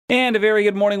And a very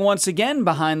good morning once again,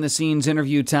 behind-the-scenes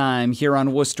interview time here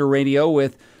on Worcester Radio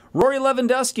with Rory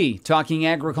Lewandowski, talking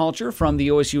agriculture from the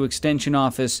OSU Extension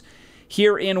Office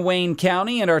here in Wayne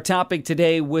County. And our topic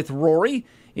today with Rory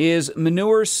is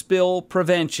manure spill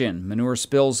prevention. Manure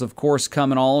spills, of course,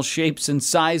 come in all shapes and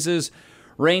sizes,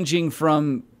 ranging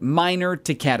from minor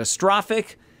to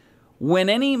catastrophic. When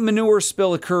any manure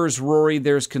spill occurs, Rory,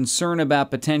 there's concern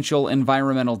about potential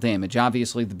environmental damage.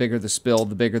 Obviously, the bigger the spill,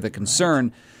 the bigger the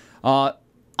concern.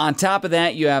 On top of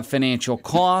that, you have financial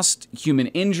cost, human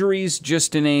injuries,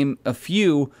 just to name a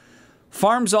few.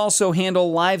 Farms also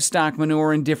handle livestock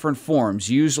manure in different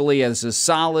forms, usually as a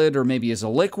solid or maybe as a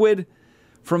liquid.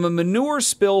 From a manure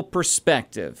spill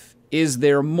perspective, is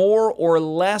there more or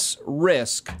less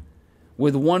risk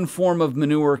with one form of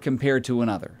manure compared to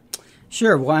another?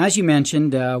 Sure. Well, as you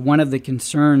mentioned, one of the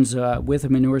concerns with a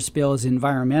manure spill is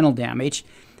environmental damage.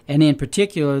 And in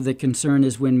particular, the concern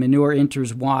is when manure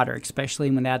enters water,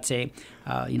 especially when that's a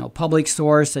public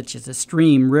source such as a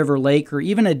stream, river, lake, or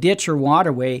even a ditch or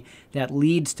waterway that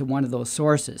leads to one of those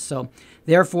sources. So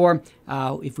therefore,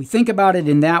 if we think about it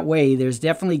in that way, there's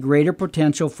definitely greater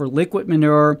potential for liquid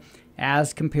manure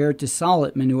as compared to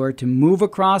solid manure to move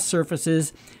across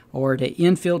surfaces or to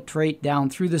infiltrate down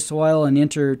through the soil and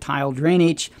enter tile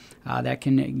drainage. That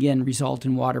can, again, result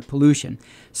in water pollution.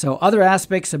 So other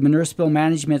aspects of manure spill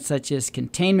management, such as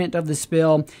containment of the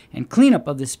spill and cleanup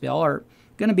of the spill, are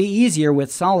going to be easier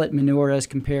with solid manure as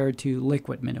compared to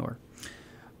liquid manure.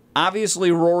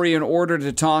 Obviously, Rory, in order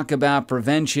to talk about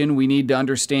prevention, we need to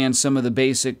understand some of the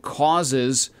basic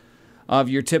causes of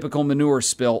your typical manure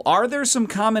spill. Are there some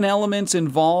common elements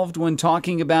involved when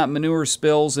talking about manure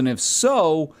spills? And if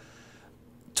so,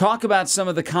 talk about some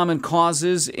of the common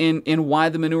causes in why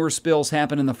the manure spills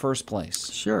happen in the first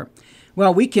place. Sure.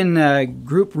 Well, we can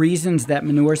group reasons that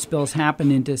manure spills happen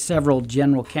into several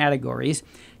general categories.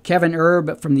 Kevin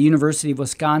Erb from the University of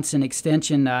Wisconsin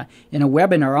Extension, in a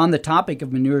webinar on the topic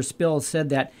of manure spills, said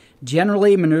that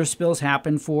generally manure spills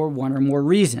happen for one or more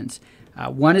reasons.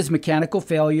 One is mechanical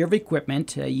failure of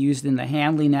equipment used in the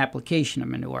handling and application of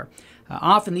manure.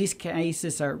 Often these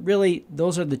cases are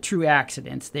those are the true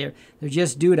accidents. They're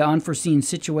just due to unforeseen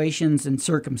situations and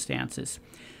circumstances.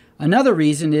 Another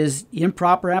reason is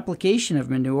improper application of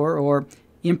manure or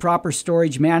improper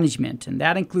storage management, and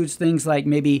that includes things like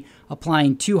maybe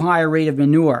applying too high a rate of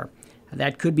manure.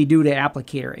 That could be due to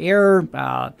applicator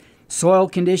error, soil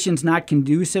conditions not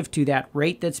conducive to that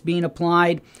rate that's being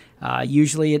applied.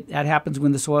 Usually that happens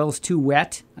when the soil is too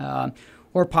wet,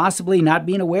 or possibly not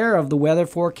being aware of the weather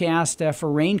forecast for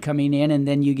rain coming in, and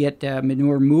then you get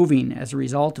manure moving as a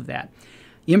result of that.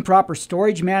 Improper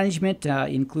storage management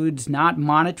includes not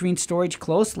monitoring storage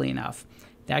closely enough.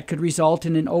 That could result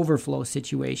in an overflow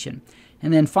situation.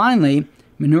 And then finally,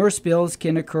 manure spills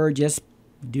can occur just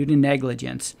due to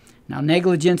negligence. Now,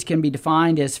 negligence can be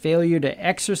defined as failure to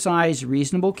exercise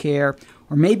reasonable care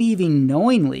or maybe even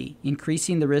knowingly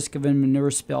increasing the risk of a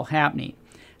manure spill happening.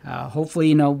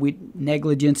 Hopefully,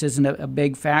 negligence isn't a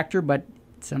big factor, but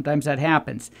sometimes that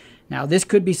happens. Now, this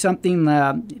could be something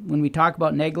when we talk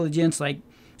about negligence, like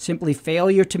simply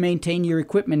failure to maintain your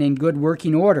equipment in good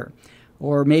working order,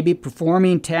 or maybe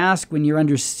performing tasks when you're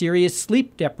under serious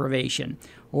sleep deprivation,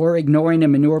 or ignoring a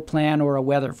manure plan or a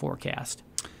weather forecast.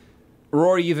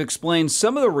 Rory, you've explained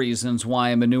some of the reasons why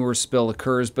a manure spill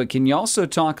occurs, but can you also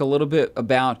talk a little bit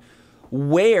about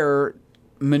where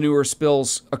manure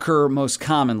spills occur most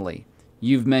commonly?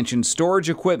 You've mentioned storage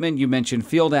equipment, you mentioned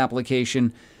field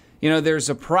application. There's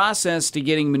a process to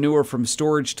getting manure from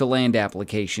storage to land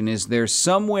application. Is there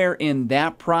somewhere in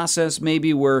that process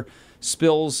maybe where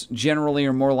spills generally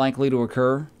are more likely to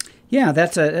occur? Yeah,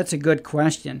 that's a good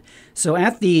question. So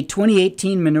at the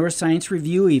 2018 Manure Science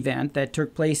Review event that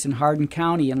took place in Hardin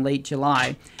County in late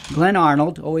July, Glenn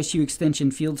Arnold, OSU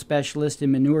Extension Field Specialist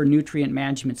in Manure Nutrient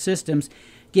Management Systems,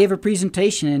 gave a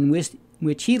presentation in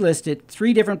which he listed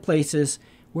 3 different places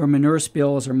where manure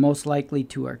spills are most likely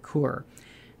to occur.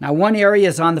 Now, one area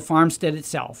is on the farmstead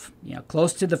itself,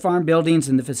 close to the farm buildings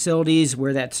and the facilities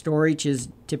where that storage is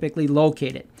typically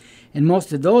located. And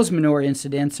most of those manure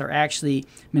incidents are actually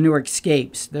manure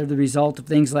escapes. They're the result of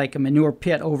things like a manure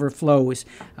pit overflows,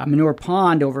 a manure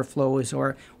pond overflows,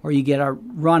 or you get a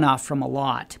runoff from a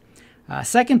lot.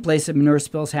 Second place that manure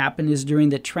spills happen is during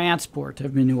the transport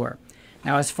of manure.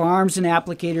 Now, as farms and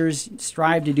applicators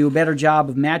strive to do a better job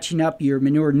of matching up your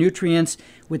manure nutrients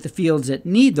with the fields that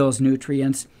need those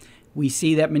nutrients, we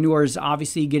see that manure is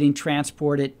obviously getting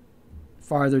transported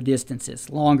farther distances,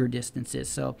 longer distances.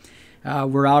 So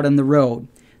we're out on the road.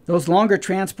 Those longer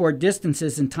transport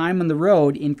distances and time on the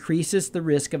road increases the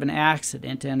risk of an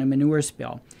accident and a manure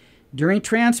spill. During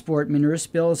transport, manure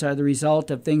spills are the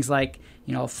result of things like,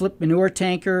 a flipped manure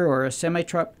tanker or a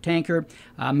semi-truck tanker.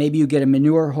 Maybe you get a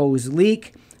manure hose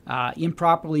leak,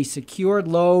 improperly secured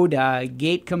load,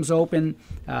 gate comes open,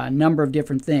 a number of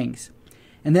different things.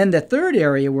 And then the third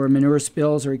area where manure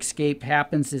spills or escape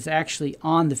happens is actually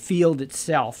on the field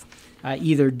itself,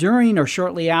 either during or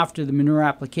shortly after the manure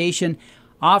application.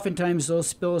 Oftentimes those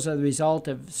spills are the result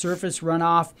of surface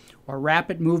runoff or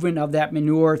rapid movement of that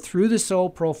manure through the soil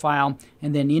profile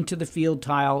and then into the field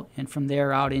tile and from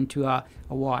there out into a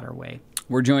waterway.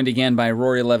 We're joined again by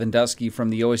Rory Lewandowski from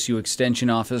the OSU Extension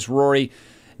Office. Rory,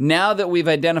 now that we've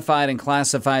identified and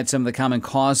classified some of the common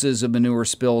causes of manure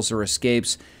spills or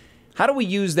escapes, how do we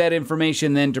use that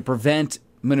information then to prevent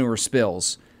manure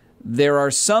spills? There are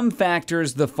some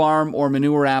factors the farm or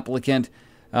manure applicant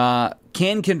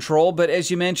can control, but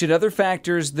as you mentioned, other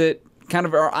factors that kind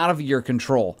of are out of your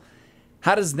control.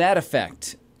 How does that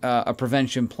affect a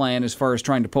prevention plan as far as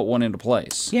trying to put one into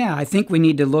place? Yeah, I think we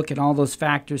need to look at all those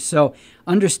factors. So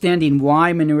understanding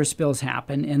why manure spills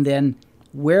happen and then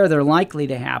where they're likely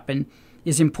to happen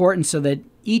is important so that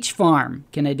each farm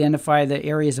can identify the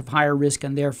areas of higher risk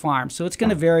on their farm. So it's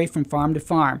going to vary from farm to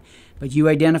farm, but you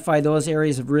identify those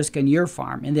areas of risk on your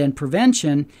farm. And then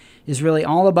prevention is really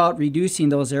all about reducing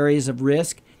those areas of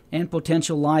risk and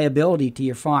potential liability to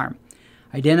your farm.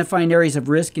 Identifying areas of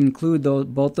risk include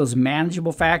both those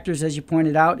manageable factors, as you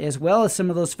pointed out, as well as some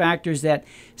of those factors that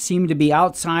seem to be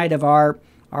outside of our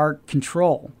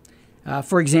control.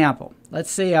 For example, let's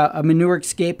say a manure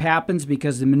escape happens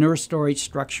because the manure storage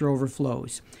structure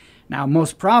overflows. Now,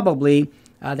 most probably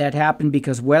that happened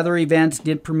because weather events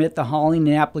didn't permit the hauling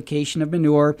and application of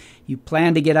manure. You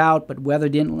planned to get out, but weather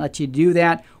didn't let you do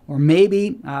that. Or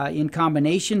maybe in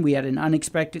combination, we had an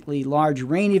unexpectedly large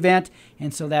rain event,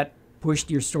 and so that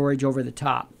pushed your storage over the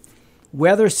top.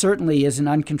 Weather certainly is an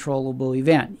uncontrollable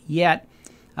event, yet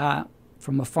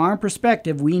from a farm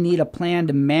perspective, we need a plan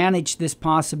to manage this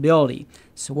possibility.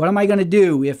 So what am I going to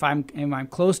do if I'm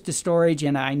close to storage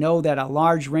and I know that a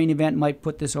large rain event might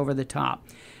put this over the top?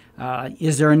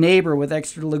 Is there a neighbor with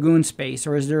extra lagoon space,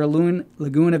 or is there a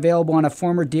lagoon available on a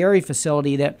former dairy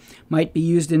facility that might be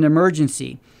used in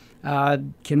emergency?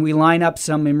 Can we line up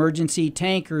some emergency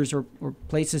tankers or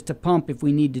places to pump if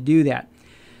we need to do that?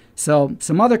 So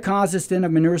some other causes then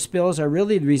of manure spills are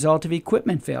really the result of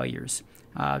equipment failures.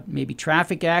 Maybe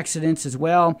traffic accidents as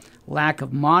well, lack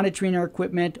of monitoring our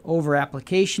equipment,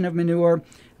 over-application of manure,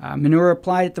 manure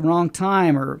applied at the wrong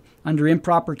time or under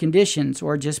improper conditions,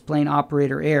 or just plain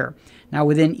operator error. Now,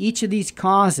 within each of these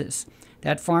causes,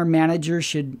 that farm manager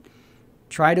should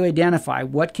try to identify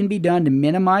what can be done to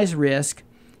minimize risk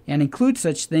and include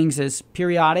such things as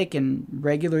periodic and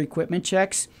regular equipment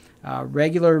checks,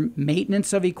 regular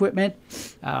maintenance of equipment,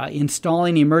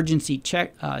 installing emergency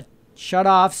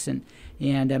shutoffs,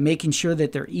 and making sure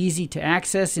that they're easy to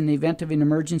access in the event of an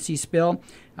emergency spill,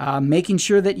 making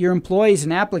sure that your employees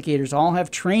and applicators all have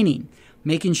training,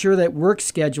 making sure that work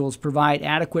schedules provide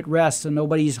adequate rest so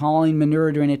nobody's hauling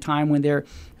manure during a time when they're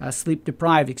sleep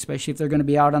deprived, especially if they're going to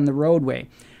be out on the roadway.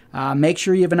 Make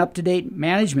sure you have an up-to-date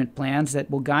management plans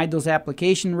that will guide those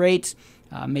application rates.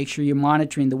 Make sure you're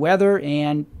monitoring the weather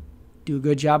and do a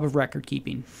good job of record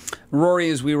keeping. Rory,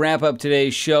 as we wrap up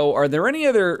today's show, are there any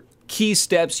other key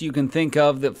steps you can think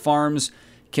of that farms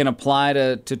can apply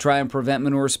to try and prevent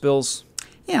manure spills?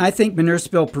 Yeah, I think manure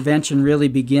spill prevention really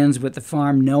begins with the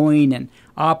farm knowing and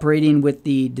operating with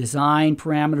the design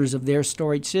parameters of their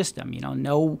storage system.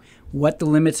 Know what the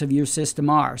limits of your system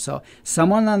are. So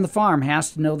someone on the farm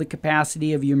has to know the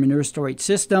capacity of your manure storage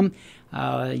system,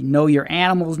 know your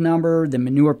animals number, the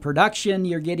manure production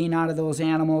you're getting out of those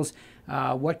animals,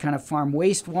 what kind of farm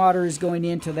wastewater is going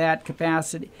into that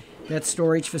capacity, that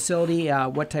storage facility,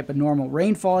 what type of normal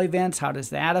rainfall events, how does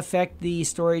that affect the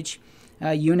storage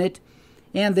unit.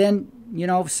 And then,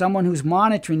 someone who's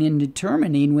monitoring and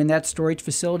determining when that storage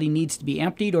facility needs to be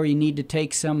emptied or you need to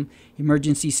take some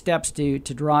emergency steps to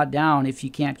draw it down if you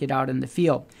can't get out in the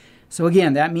field. So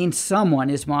again, that means someone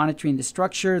is monitoring the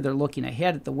structure, they're looking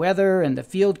ahead at the weather and the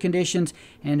field conditions,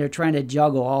 and they're trying to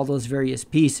juggle all those various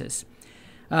pieces.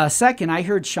 Second, I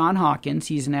heard Sean Hawkins,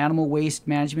 he's an animal waste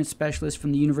management specialist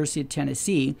from the University of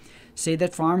Tennessee, say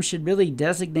that farms should really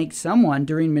designate someone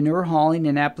during manure hauling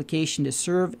and application to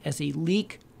serve as a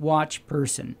leak watch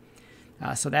person.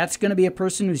 So that's going to be a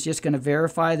person who's just going to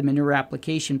verify the manure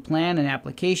application plan and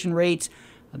application rates.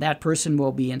 That person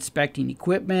will be inspecting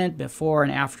equipment before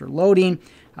and after loading.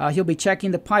 He'll be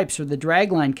checking the pipes or the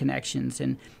dragline connections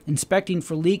and inspecting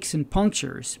for leaks and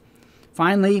punctures.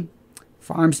 Finally,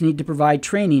 farms need to provide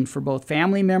training for both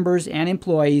family members and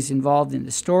employees involved in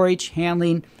the storage,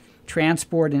 handling,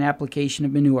 transport, and application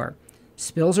of manure.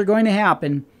 Spills are going to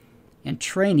happen, and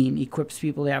training equips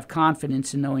people to have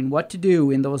confidence in knowing what to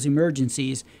do in those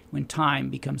emergencies when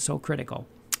time becomes so critical.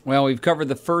 Well, we've covered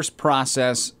the first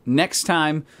process. Next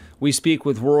time we speak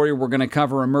with Rory, we're going to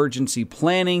cover emergency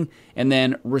planning and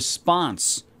then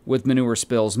response with manure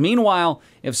spills. Meanwhile,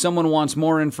 if someone wants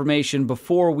more information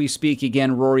before we speak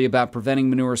again, Rory, about preventing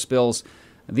manure spills,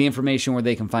 the information where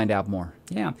they can find out more.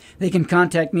 Yeah, they can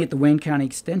contact me at the Wayne County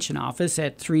Extension Office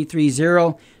at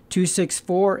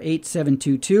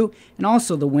 330-264-8722. And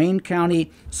also the Wayne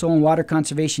County Soil and Water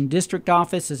Conservation District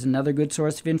Office is another good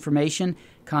source of information.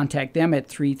 Contact them at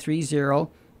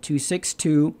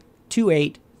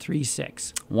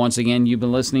 330-262-2836. Once again, you've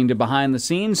been listening to Behind the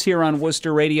Scenes here on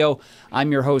Worcester Radio.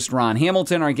 I'm your host, Ron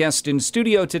Hamilton. Our guest in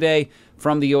studio today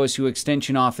from the OSU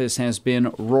Extension Office has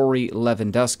been Rory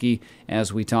Lewandowski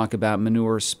as we talk about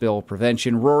manure spill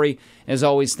prevention. Rory, as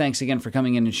always, thanks again for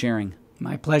coming in and sharing.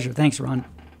 My pleasure. Thanks, Ron.